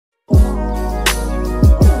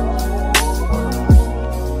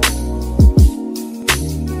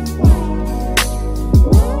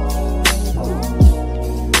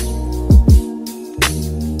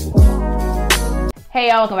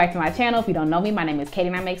y'all, welcome back to my channel. If you don't know me, my name is Katie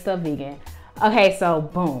and I make stuff vegan. Okay, so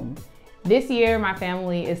boom. This year my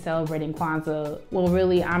family is celebrating Kwanzaa. Well,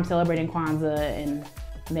 really I'm celebrating Kwanzaa and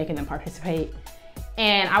making them participate.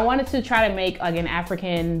 And I wanted to try to make like an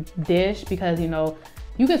African dish because, you know,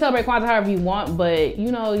 you can celebrate Kwanzaa however you want, but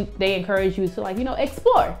you know, they encourage you to like, you know,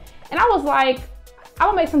 explore. And I was like, I'm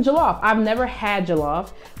gonna make some jollof. I've never had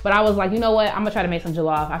jollof, but I was like, you know what? I'm gonna try to make some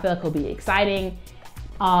jollof. I feel like it'll be exciting.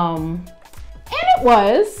 And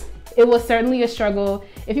it was certainly a struggle.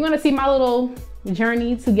 If you wanna see my little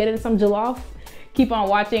journey to getting some jollof, keep on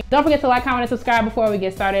watching. Don't forget to like, comment, and subscribe before we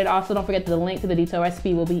get started. Also, don't forget the link to the detailed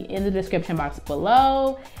recipe will be in the description box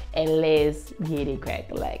below. And let's get it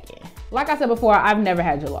crack-a-lackin'. Like I said before, I've never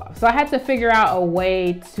had jollof. So I had to figure out a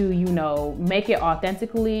way to, you know, make it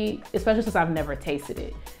authentically, especially since I've never tasted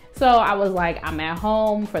it. So I was like, I'm at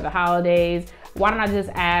home for the holidays. Why don't I just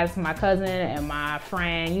ask my cousin and my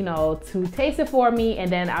friend, you know, to taste it for me, and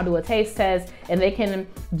then I'll do a taste test and they can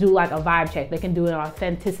do like a vibe check. They can do an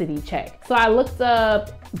authenticity check. So I looked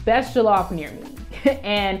up best jollof near me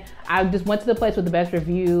and I just went to the place with the best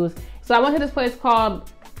reviews. So I went to this place called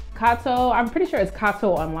Kato. I'm pretty sure it's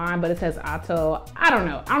Kato online, but it says Ato. I don't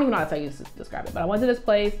know. I don't even know how to describe it, but I went to this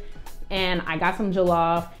place and I got some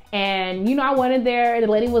jollof, and you know, I went in there, the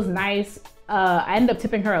lady was nice. I ended up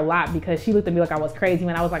tipping her a lot because she looked at me like I was crazy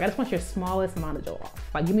when I was like, I just want your smallest amount of jollof.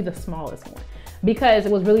 Like, give me the smallest one, because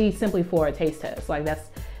it was really simply for a taste test. Like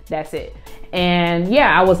that's it. And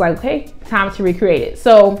yeah, I was like, okay, time to recreate it.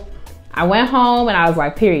 So I went home and I was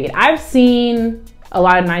like, period. I've seen a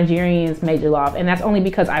lot of Nigerians make jollof, and that's only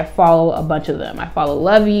because I follow a bunch of them. I follow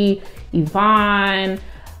Lovey, Yvonne,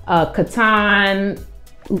 Katan,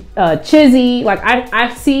 Chizzy. Like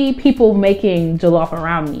I see people making jollof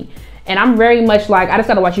around me. And I'm very much like, I just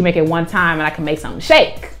gotta watch you make it one time and I can make something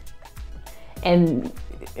shake. And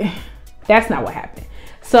that's not what happened.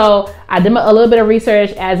 So I did a little bit of research,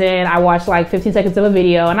 as in I watched like 15 seconds of a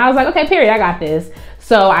video and I was like, okay, period, I got this.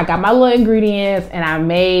 So I got my little ingredients and I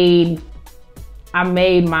made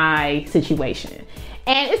my situation.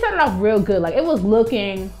 And it started off real good. Like, it was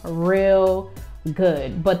looking real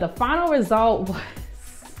good. But the final result was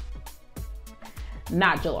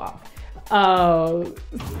not jollof.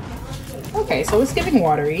 Okay, so it's getting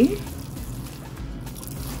watery.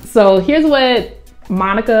 So here's what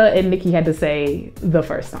Monica and Nikki had to say the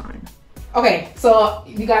first time. Okay, so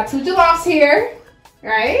you got two jollofs here,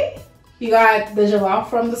 right? You got the jollof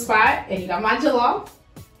from the spot and you got my jollof.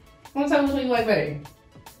 I'm gonna tell me which one you like better.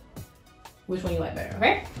 Which one you like better,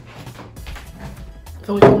 okay?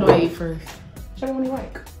 So which one do I eat first? Whichever one you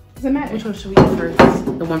like. Does it matter? Which one should we eat first?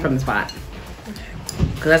 The one from the spot.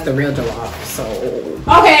 Cause that's the real jollof, so.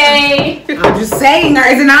 Okay. I'm just saying,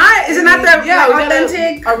 is it not? Is it not the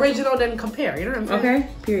authentic? Original, then compare, you know what I'm saying? Okay,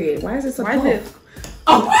 period. Why is it so Why is it?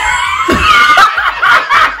 Oh.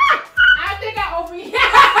 I think I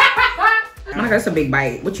overreacted. Monica, that's a big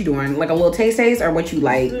bite. What you doing? Like a little taste, or what you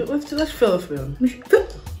like? Let's fill a spoon.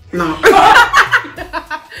 No. All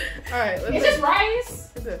right. Is this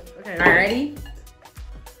rice? Okay. All right, ready?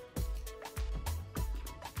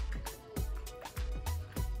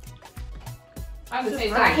 I was gonna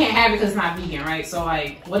say, I can't have it because it's not vegan, right? So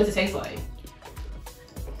like, what does it taste like?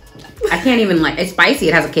 I can't even like. It's spicy.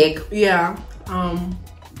 It has a kick. Yeah.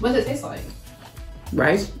 What does it taste like?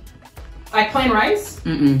 Rice. Like plain rice?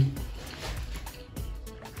 Mm-mm.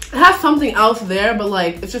 It has something else there, but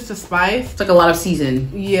like it's just a spice. It's like a lot of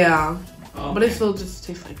season. Yeah. Oh. But it still just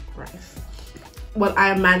tastes like rice. What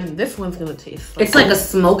I imagine this one's gonna taste like. It's like a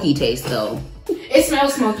smoky taste though. It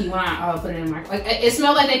smells smoky when I put it in my, like, it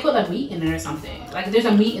smells like they put like meat in it or something. Like there's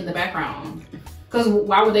a meat in the background. Cause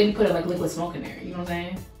why would they be putting like liquid smoke in there? You know what I'm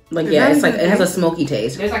saying? Like, yeah, it's like, it has a smoky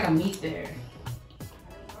taste. There's like a meat there.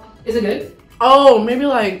 Is it good? Oh, maybe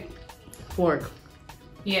like pork.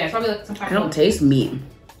 Yeah, it's probably like some type I don't taste meat.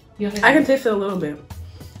 You don't taste I can taste it a little bit.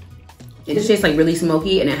 It just tastes like really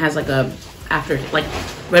smoky, and it has like a like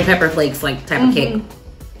red pepper flakes like type of kick.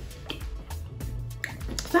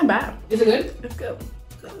 It's not bad. Is it good? It's good.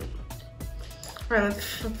 All right, let's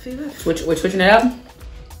see this. Switching it up.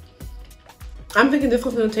 I'm thinking this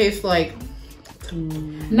one's gonna taste like.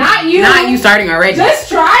 Not you. Not you starting already. Just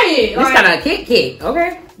try it. It's like, got a kick.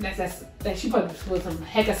 Okay. That's she put some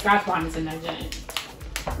heck of Scotch bonnets in that joint.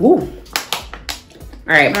 Ooh. All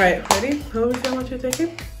right. All right, ready? How much how much you're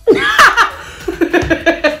taking?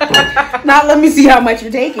 Now let me see how much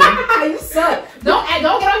you're taking. You suck. Don't get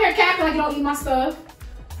on here capping like you don't eat my stuff.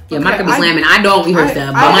 Yeah, okay, Monica be slamming. I don't eat her stuff.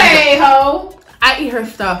 Okay, ho. I eat her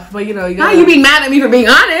stuff, but you know, you gotta... How you being mad at me for being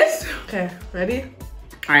honest? Okay, ready?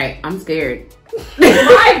 All right, I'm scared.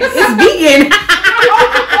 It's vegan.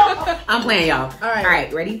 I'm playing, y'all. All right. All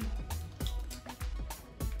right, ready?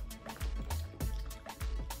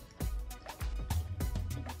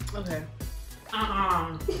 Okay.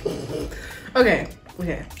 Uh-uh. Okay.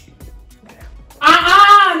 Okay.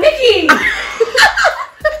 Nikki!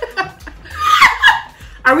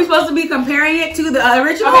 Are we supposed to be comparing it to the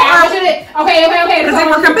original? Okay, I want you to, okay. Because if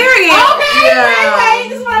we're comparing it. Okay, Yeah. wait.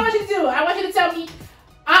 This is what I want you to do. I want you to tell me,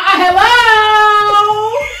 hello?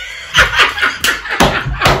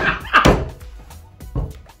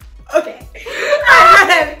 Okay.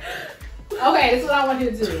 Okay, this is what I want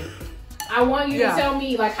you to do. I want you to tell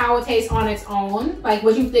me like how it tastes on its own. Like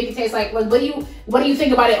what you think it tastes like. Like what do you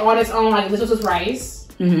think about it on its own? Like this was just rice.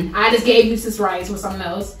 I just gave you this rice with something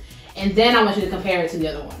else. And then I want you to compare it to the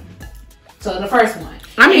other one. So the first one.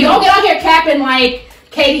 I mean, don't get out here capping like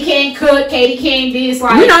Katie can't cook, Katie can't this.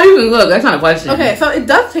 Like, you know you can cook. That's not a question. Okay, so it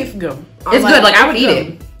does taste good. It's good. Like I would eat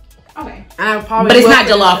it. Okay. I probably but it's not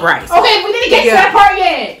jollof rice. Okay, we didn't get to that part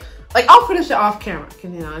yet. Like I'll finish it off camera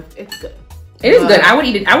because you know it's good. It is good. I would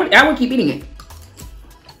eat it. I would keep eating it.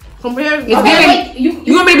 Compared. Okay,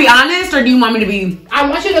 you want me to be honest, or do you want me to be? I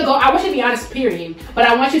want you to go. I want you to be honest, period. But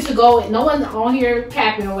I want you to go. No one's on here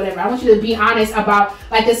capping or whatever. I want you to be honest about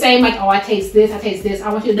like the same. Like, oh, I taste this. I taste this.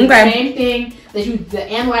 I want you to do the same thing that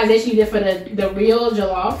the analyzation you did for the real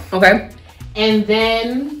jollof. Okay. And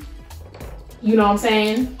then, you know what I'm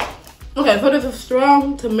saying? Okay, so there's a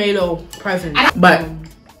strong tomato presence, but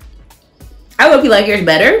I would feel like yours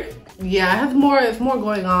better. Yeah, it has more. It's more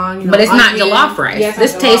going on. You know, but it's not jollof rice. Yeah,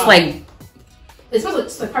 this tastes like. It's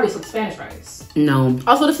supposed to probably some Spanish rice. No.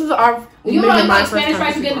 Also, this is our. You know like Spanish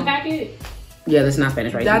rice you get in the packet? Yeah, that's not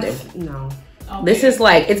Spanish rice. That's no. Okay. This is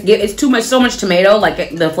like it's so much tomato.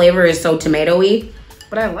 Like the flavor is so tomatoey.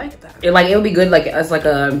 But I like that. It would be good like as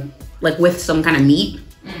like with some kind of meat.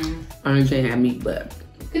 I don't even have meat, but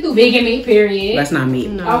you could do vegan meat. Period. That's not meat.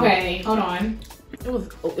 No. Okay, hold on.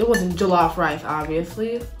 It wasn't jollof rice,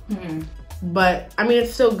 obviously. But I mean,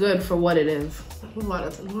 it's still good for what it is. A lot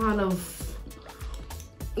of.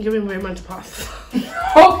 Give me very much pasta.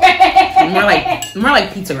 Okay. More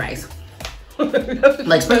like pizza rice.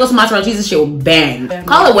 Like sprinkle some mozzarella cheese and shit will bang. Yeah,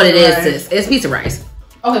 call it what it is, sis. It's pizza rice.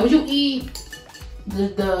 Okay, would you eat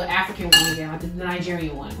the African one again, like the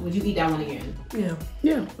Nigerian one? Would you eat that one again? Yeah.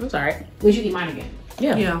 Yeah, that's alright. Would you eat mine again?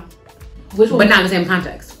 Yeah. Yeah. Which one? But not in the same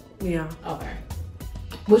context. Yeah. Okay.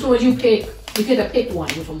 Which one would you pick? You could have picked one.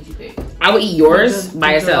 Which one would you pick? I would eat yours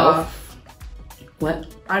by itself. What?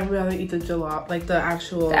 I'd rather eat the jollof, like the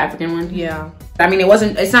actual African one. Yeah. I mean,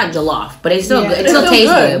 it's not jollof, but it's still good. It still still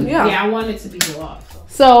tastes good. Yeah. I want it to be jollof.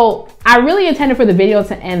 So I really intended for the video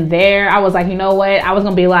to end there. I was like, you know what? I was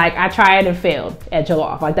gonna be like, I tried and failed at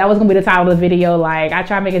jollof. Like that was gonna be the title of the video. Like I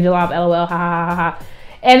tried making jollof, LOL, ha ha ha ha.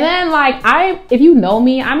 And then like if you know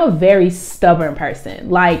me, I'm a very stubborn person.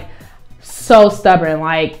 Like so stubborn.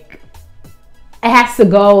 Like it has to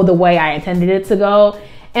go the way I intended it to go.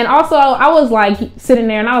 And also I was like sitting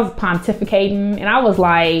there and I was pontificating and I was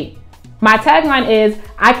like, my tagline is,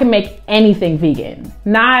 I can make anything vegan.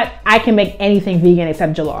 Not, I can make anything vegan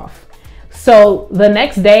except jollof. So the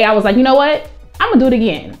next day I was like, you know what? I'm gonna do it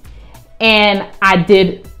again. And I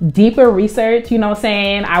did deeper research, you know what I'm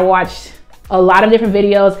saying? I watched a lot of different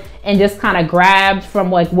videos and just kind of grabbed from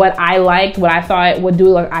like what I liked, what I thought would do.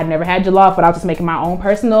 Like I never had jollof, but I was just making my own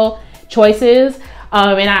personal choices.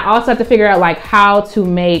 And I also have to figure out like how to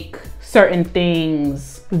make certain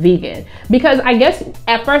things vegan, because I guess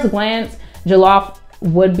at first glance jollof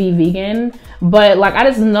would be vegan, but like I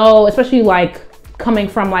just know, especially like coming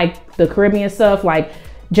from like the Caribbean stuff, like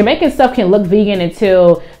Jamaican stuff can look vegan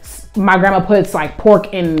until my grandma puts like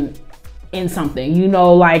pork in something, you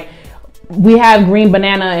know, like we have green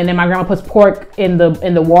banana and then my grandma puts pork in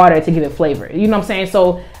the water to give it flavor, you know what I'm saying?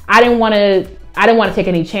 So I didn't want to take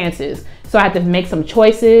any chances, so I had to make some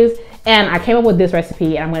choices. And I came up with this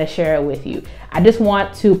recipe and I'm going to share it with you. I just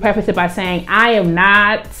want to preface it by saying I am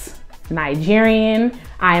not Nigerian.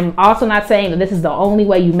 I'm also not saying that this is the only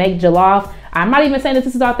way you make jollof. I'm not even saying that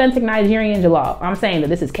this is authentic Nigerian jollof. I'm saying that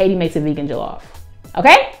this is Katie Makes It Vegan Jollof.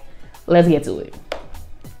 Okay? Let's get to it.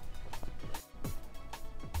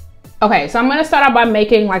 Okay, so I'm going to start out by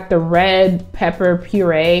making like the red pepper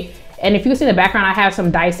puree. And if you can see in the background, I have some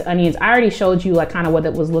diced onions. I already showed you like kind of what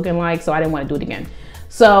it was looking like, so I didn't want to do it again.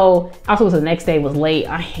 So also the next day was late.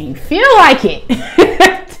 I didn't feel like it.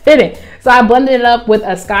 Didn't. So I blended it up with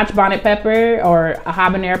a Scotch bonnet pepper or a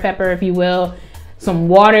habanero pepper, if you will, some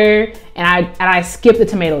water, and I skipped the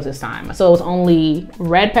tomatoes this time. So it was only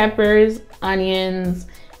red peppers, onions,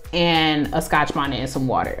 and a Scotch bonnet and some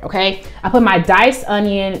water. Okay. I put my diced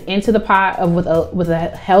onion into the pot with a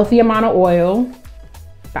healthy amount of oil.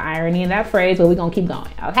 the irony in that phrase, but we're gonna keep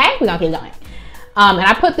going, okay? We're gonna keep going. And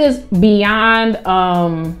I put this beyond,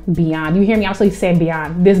 you hear me? I'm still saying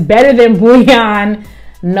beyond. This better than bouillon,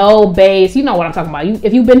 no base. You know what I'm talking about.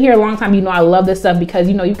 If you've been here a long time, you know I love this stuff because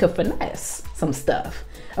you know you can finesse some stuff.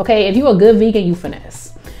 Okay, if you're a good vegan, you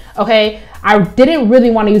finesse. Okay, I didn't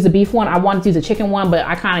really want to use the beef one. I wanted to use the chicken one, but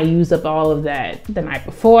I kind of used up all of that the night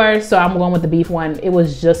before. So I'm going with the beef one. It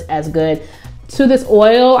was just as good. To this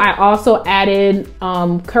oil, I also added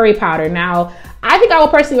curry powder. Now, I think I would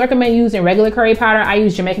personally recommend using regular curry powder. I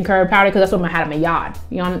use Jamaican curry powder because that's what I had at my yard.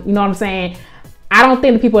 You know what I'm saying? I don't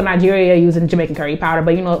think the people in Nigeria are using Jamaican curry powder,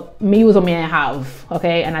 but you know, me was what me and have,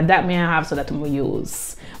 okay? And I that me and have, so that's what we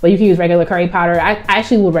use. But you can use regular curry powder. I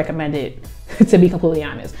actually would recommend it, to be completely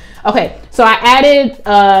honest. Okay, so I added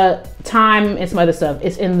thyme and some other stuff.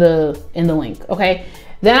 It's in the link, okay?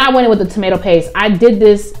 Then I went in with the tomato paste. I did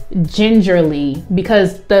this gingerly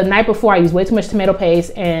because the night before I used way too much tomato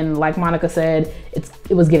paste, and like Monica said,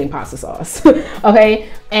 it was giving pasta sauce.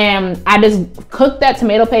 Okay, and I just cooked that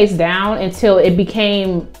tomato paste down until it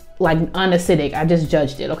became like unacidic. I just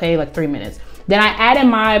judged it, okay, like 3 minutes. Then I added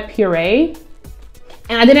my puree,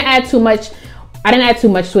 and I didn't add too much. I didn't add too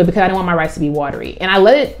much to it because I didn't want my rice to be watery. And I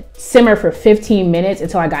let it simmer for 15 minutes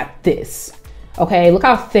until I got this. Okay, look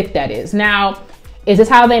how thick that is. Now, is this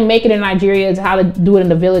how they make it in Nigeria? Is it how they do it in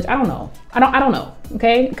the village? I don't know. I don't know,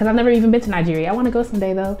 okay? Because I've never even been to Nigeria. I want to go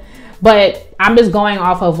someday though. But I'm just going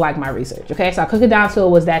off of like my research, okay? So I cooked it down till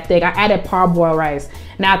it was that thick. I added parboiled rice.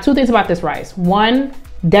 Now, 2 things about this rice. One,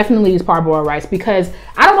 definitely use parboiled rice because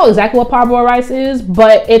I don't know exactly what parboiled rice is,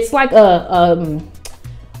 but it's like a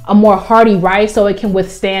more hearty rice, so it can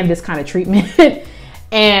withstand this kind of treatment.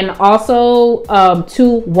 And also, 2,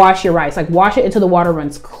 wash your rice. Like wash it until the water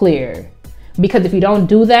runs clear. Because if you don't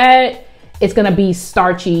do that, it's gonna be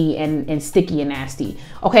starchy and sticky and nasty.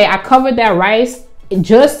 Okay, I covered that rice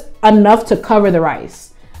just enough to cover the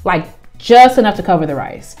rice. Like just enough to cover the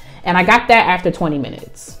rice. And I got that after 20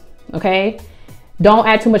 minutes, okay? Don't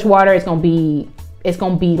add too much water, it's gonna be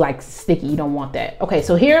like sticky, you don't want that. Okay,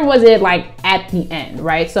 so here was it like at the end,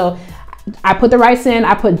 right? So I put the rice in,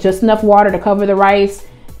 I put just enough water to cover the rice,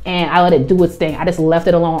 and I let it do its thing. I just left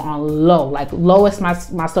it alone on low, like lowest my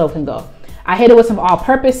stove can go. I hit it with some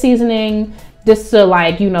all-purpose seasoning just to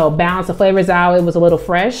like, you know, balance the flavors out. It was a little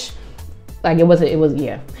fresh. Like it was,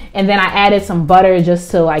 yeah. And then I added some butter just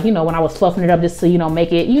to like, you know, when I was fluffing it up, just to, you know,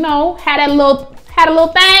 make it, you know, had a little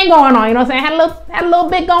thing going on, you know what I'm saying? Had a little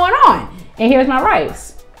bit going on. And here's my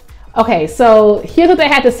rice. Okay, so here's what they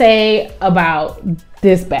had to say about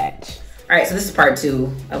this batch. All right, so this is part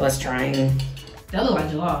 2 of us trying. That look like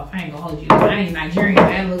jollof. I ain't gonna hold you. I ain't Nigerian.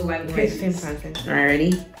 That look like rice. All right,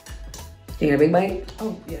 ready? Taking a big bite?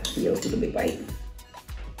 Oh, yes. Yeah, let's take a big bite.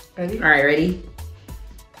 Ready? All right, ready?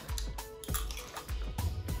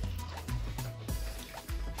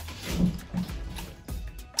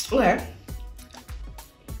 Okay.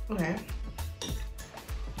 Okay.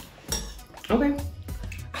 Okay.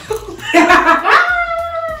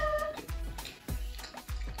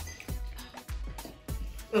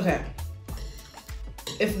 Okay.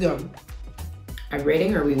 It's good. Are we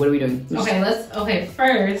rating or what are we doing? Okay,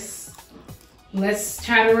 first, let's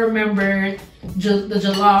try to remember the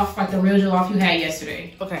jollof, like the real jollof you had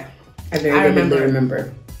yesterday. Okay. I very vividly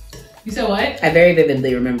remember. You said what? I very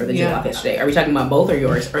vividly remember the jollof yesterday. Are we talking about both or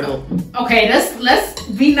yours? Or the... Okay, let's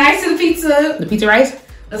be nice to the pizza. The pizza rice?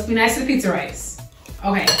 Let's be nice to the pizza rice.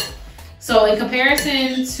 Okay. So in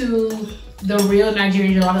comparison to the real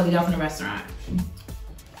Nigerian jollof that we got from the restaurant,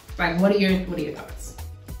 like what are your thoughts?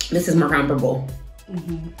 This is more comparable.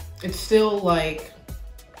 Mm-hmm. It's still like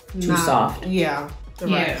too soft. Yeah. The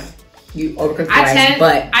rice. You overcook the rice,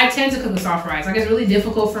 but I tend to cook a soft rice. Like it's really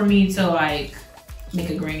difficult for me to like make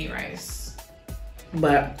a grainy rice.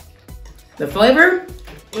 But the flavor,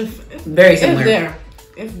 very similar. It's there.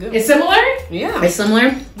 It's good. It's similar? Yeah. It's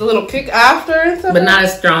similar. The little kick after and stuff. But not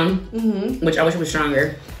as strong. Mm-hmm. Which I wish it was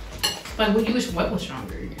stronger. Like what you wish what was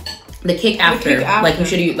stronger? The kick after. Like you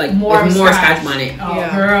should use like more scotch bonnet. Oh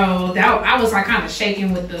yeah. Girl, that I was like kind of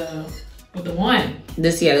shaking with the one.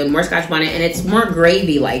 This the more scotch bonnet, and it's more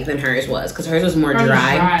gravy like than hers was, because hers was more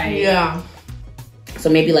dry. Yeah. So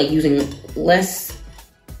maybe like using less,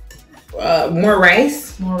 more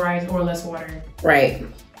rice. More rice or less water. Right.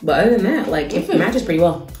 But other than that, like it matches pretty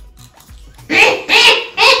well.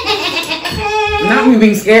 Not me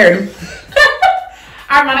being scared.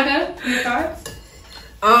 All right, Monica, your thoughts?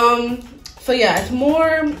 So yeah,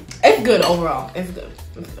 it's good overall. It's good.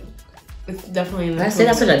 It's definitely I say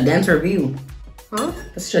that's such a dense review. Huh?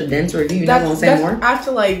 That's such a dense review. You're not gonna say more? I have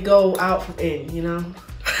to like go out from in, you know?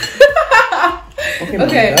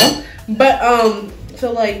 Okay. But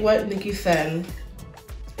So like what Nikki said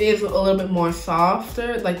is a little bit more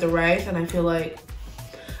softer, like the rice, and I feel like,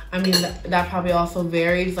 I mean, that probably also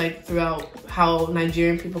varies like throughout how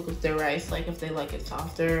Nigerian people cook their rice, like if they like it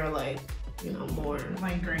softer or like, you know, more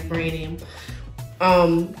like grainy.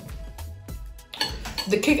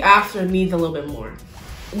 The kick after needs a little bit more,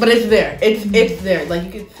 but it's there. It's there. Like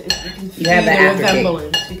you can see the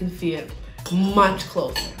resemblance. You can see it much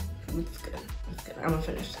closer. It's good. It's good. I'm gonna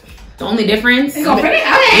finish this. The only difference. It's gonna finish.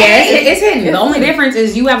 Okay. Yeah, it's hidden. The only difference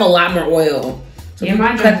is you have a lot more oil. So yeah,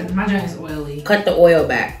 my joint is oily. Cut the oil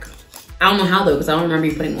back. I don't know how though, because I don't remember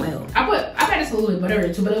you putting oil. I've had this a little bit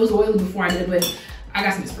butter too, but it was oily before I did it. But I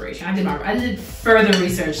got some inspiration. I did further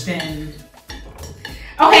research than.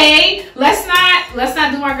 Okay, let's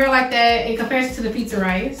not do my girl like that in comparison to the pizza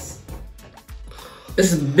rice.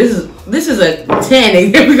 This is a 10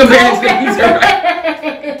 if we compare it to the pizza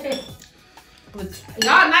rice.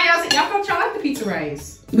 Y'all thought y'all liked the pizza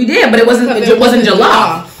rice. We did, but it wasn't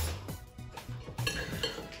jollof.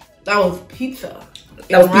 That was pizza.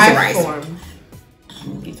 That was pizza rice.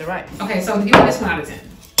 Form. Pizza rice. Okay, so give me this 1 out of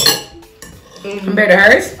 10. Compared to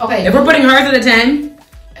hers? Okay. If we're putting hers at a 10.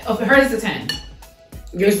 Oh, hers is a 10.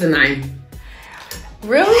 Yours is a 9.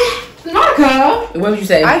 Really? Monica! What would you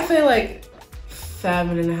say? I'd say like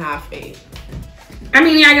 7.5, 8. I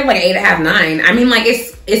mean, yeah, I give like 8.5, 9. I mean, like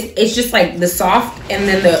it's just like the soft and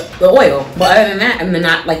then the oil. But other than that, and then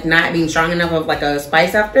not being strong enough of like a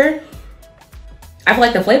spice after. I feel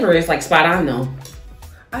like the flavor is like spot on though.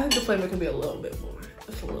 I think the flavor could be a little bit more.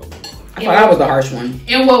 Just a little bit more. I thought that was the harsh one.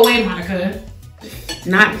 In what way, Monica?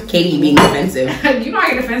 Not Katie being defensive. You know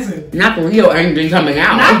I get defensive. Not the real angry coming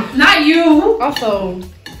out. Not you. Also,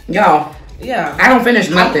 y'all. Yeah. I don't finish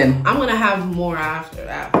nothing. I'm gonna have more after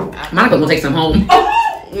that. Monica gonna take some home.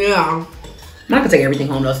 Yeah. Monica take everything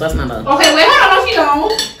home though, so that's not a. Okay, wait, hold on, if you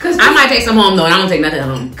don't. Cause I might take some home though, and I don't take nothing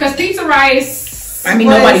home. Cause pizza rice. I mean,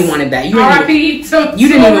 nobody wanted that. You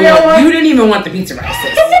didn't even want the pizza rice.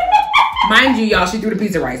 Sis. Mind you, y'all, she threw the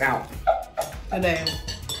pizza rice out today.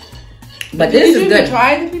 But this is good. Did you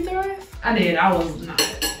try the pizza rice? I did. I was not.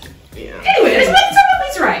 Yeah. Anyway, let's talk about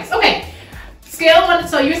pizza rice. Okay. Scale 1.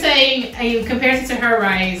 So you're saying in comparison to her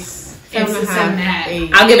rice, it's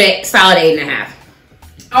 7.5. I'll give it solid 8.5.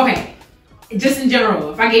 Okay. Just in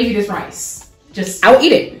general, if I gave you this rice, I will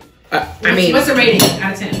eat it. I mean, what's the rating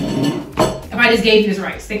out of 10? If I just gave you this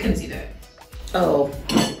rice, they couldn't see that. Oh.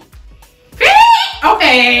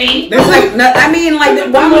 Okay. There's like, I mean, like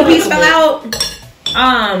one little piece fell out.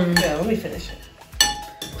 Yeah, let me finish it.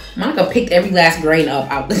 Monica picked every last grain up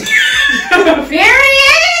out the Period.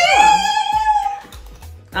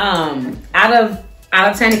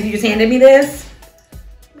 Out of 10, if you just handed me this,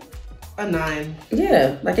 a 9.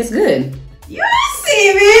 Yeah, like it's good. You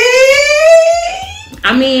see me?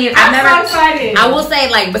 I mean, I'm so excited. I will say,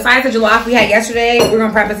 like, besides the jollof we had yesterday, we're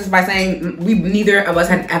gonna preface this by saying neither of us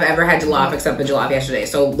have ever had jollof except the jollof yesterday.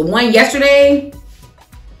 So the one yesterday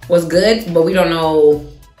was good, but we don't know.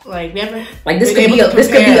 Like never. Like this could be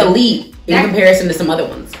elite in comparison to some other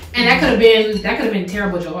ones. And that could have been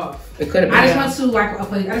terrible jollof. It could have been. I just went to like a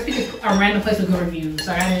place. I just picked a random place with good reviews,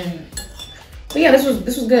 so I didn't. But yeah, this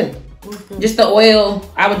was good. Just the oil,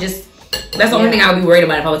 I would just. That's the only thing I would be worried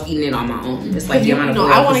about if I was eating it on my own. It's like the amount of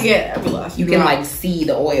oil. I want to get every last. You can like see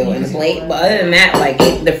the oil in the plate, but other than that, like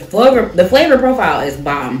the flavor profile is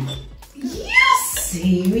bomb. You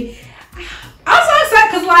see me? I'm so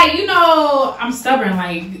excited because, like, you know, I'm stubborn.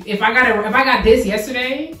 Like, if I got this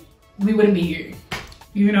yesterday, we wouldn't be here.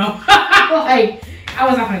 You know, like I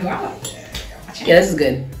was not gonna go out like that. Yeah, this is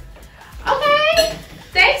good. Okay,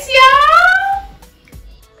 thanks, y'all.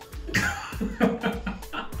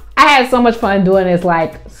 I had so much fun doing this,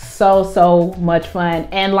 like so much fun.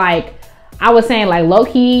 And like I was saying, like low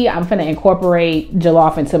key, I'm finna incorporate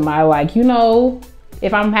jollof into my, like, you know,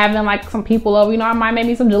 if I'm having like some people over, you know, I might make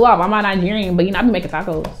me some jollof. I'm not Nigerian, but you know, I be making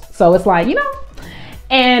tacos. So it's like, you know,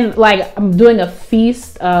 and like I'm doing a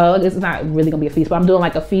feast. It's not really gonna be a feast, but I'm doing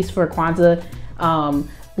like a feast for Kwanzaa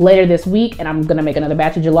later this week, and I'm gonna make another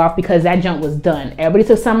batch of jollof because that junk was done. Everybody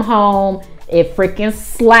took some home. It freaking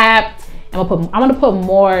slapped. I'm gonna put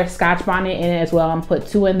more Scotch bonnet in it as well. I'm gonna put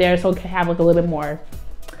 2 in there so it can have like a little bit more,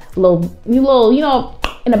 little, you know,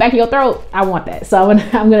 in the back of your throat. I want that, so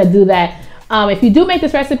I'm gonna do that. If you do make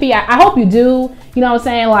this recipe, I hope you do. You know what I'm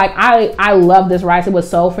saying? Like I love this rice. It was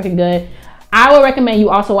so freaking good. I would recommend you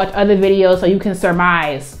also watch other videos so you can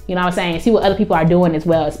surmise. You know what I'm saying? See what other people are doing as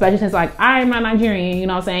well. Especially since like I'm not Nigerian. You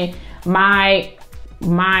know what I'm saying? My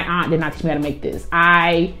aunt did not teach me how to make this.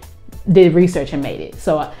 I did research and made it.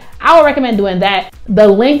 So I would recommend doing that. The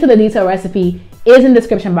link to the detailed recipe is in the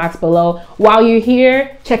description box below. While you're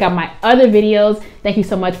here, check out my other videos. Thank you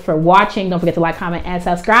so much for watching. Don't forget to like, comment, and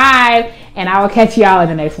subscribe. And I will catch y'all in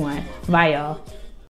the next one. Bye, y'all.